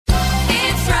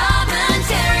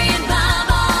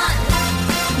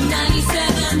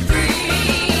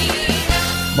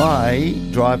My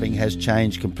driving has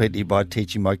changed completely by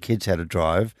teaching my kids how to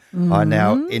drive. I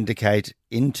now indicate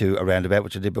into a roundabout,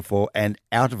 which I did before, and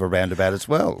out of a roundabout as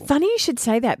well. Funny you should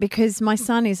say that because my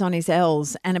son is on his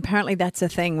L's and apparently that's a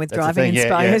thing with That's a driving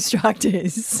thing,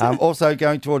 instructors. Also,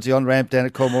 going towards the on-ramp down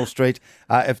at Cornwall Street,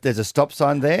 if there's a stop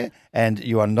sign there and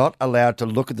you are not allowed to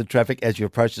look at the traffic as you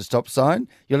approach the stop sign,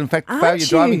 you'll in fact fail your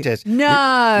driving test. No.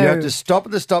 You have to stop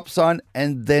at the stop sign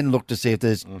and then look to see if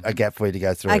there's a gap for you to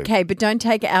go through. Okay, but don't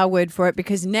take our word for it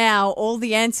because now all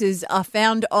the answers are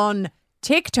found on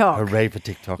TikTok. Hooray for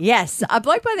TikTok. Yes, a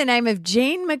bloke by the name of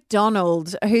Gene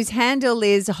McDonald, whose handle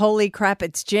is holy crap,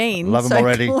 it's Gene. Love him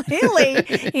already. Clearly,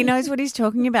 he knows what he's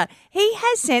talking about. He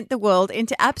has sent the world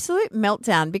into absolute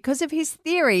meltdown because of his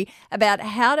theory about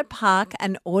how to park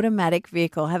an automatic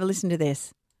vehicle. Have a listen to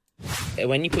this.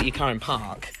 When you put your car in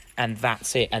park and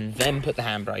that's it, and then put the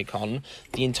handbrake on,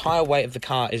 the entire weight of the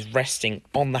car is resting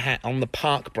on the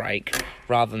park brake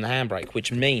rather than the handbrake,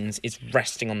 which means it's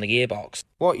resting on the gearbox.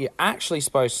 What you're actually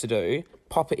supposed to do,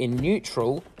 pop it in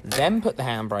neutral, then put the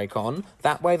handbrake on.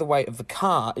 That way the weight of the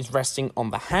car is resting on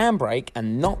the handbrake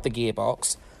and not the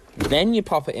gearbox. Then you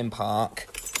pop it in park.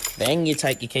 Then you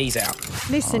take your keys out.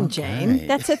 Listen, Gene,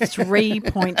 that's a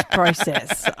 3-point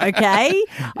process, okay?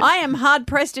 I am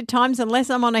hard-pressed at times unless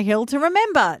I'm on a hill to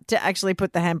remember to actually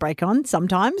put the handbrake on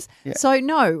sometimes. Yeah. So,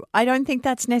 no, I don't think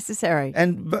that's necessary.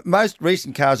 And most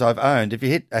recent cars I've owned, if you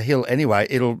hit a hill anyway,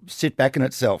 it'll sit back in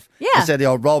itself. Yeah. Instead,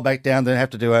 they'll roll back down, then have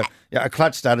to do a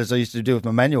clutch start as I used to do with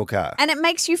my manual car. And it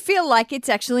makes you feel like it's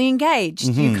actually engaged.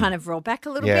 Mm-hmm. You kind of roll back a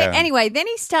little bit. Anyway, then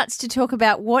he starts to talk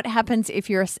about what happens if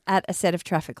you're at a set of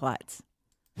traffic lights.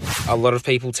 A lot of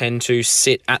people tend to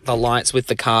sit at the lights with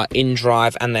the car in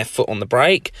drive and their foot on the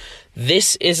brake.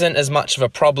 This isn't as much of a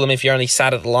problem if you're only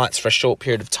sat at the lights for a short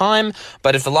period of time,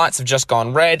 but if the lights have just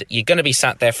gone red, you're going to be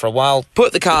sat there for a while.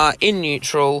 Put the car in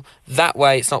neutral, that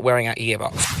way it's not wearing out your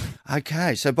gearbox.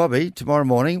 Okay, so Bobby, tomorrow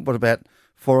morning, what about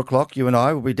 4 o'clock, you and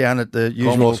I will be down at the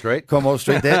usual Cornwall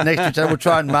Street there next to each other. We'll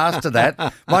try and master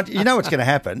that. You know what's going to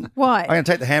happen. Why? I'm going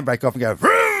to take the handbrake off and go,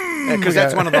 vroom! Because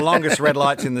that's one of the longest red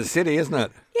lights in the city, isn't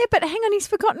it? Yeah, but hang on, he's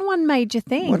forgotten one major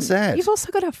thing. What's that? You've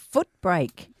also got a foot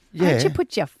brake. Yeah. Don't you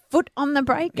put your foot on the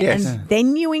brake and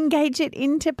then you engage it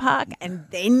into park and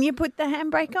then you put the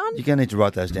handbrake on? You're going to need to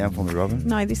write those down for me, Robin.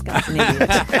 No, this guy's an idiot.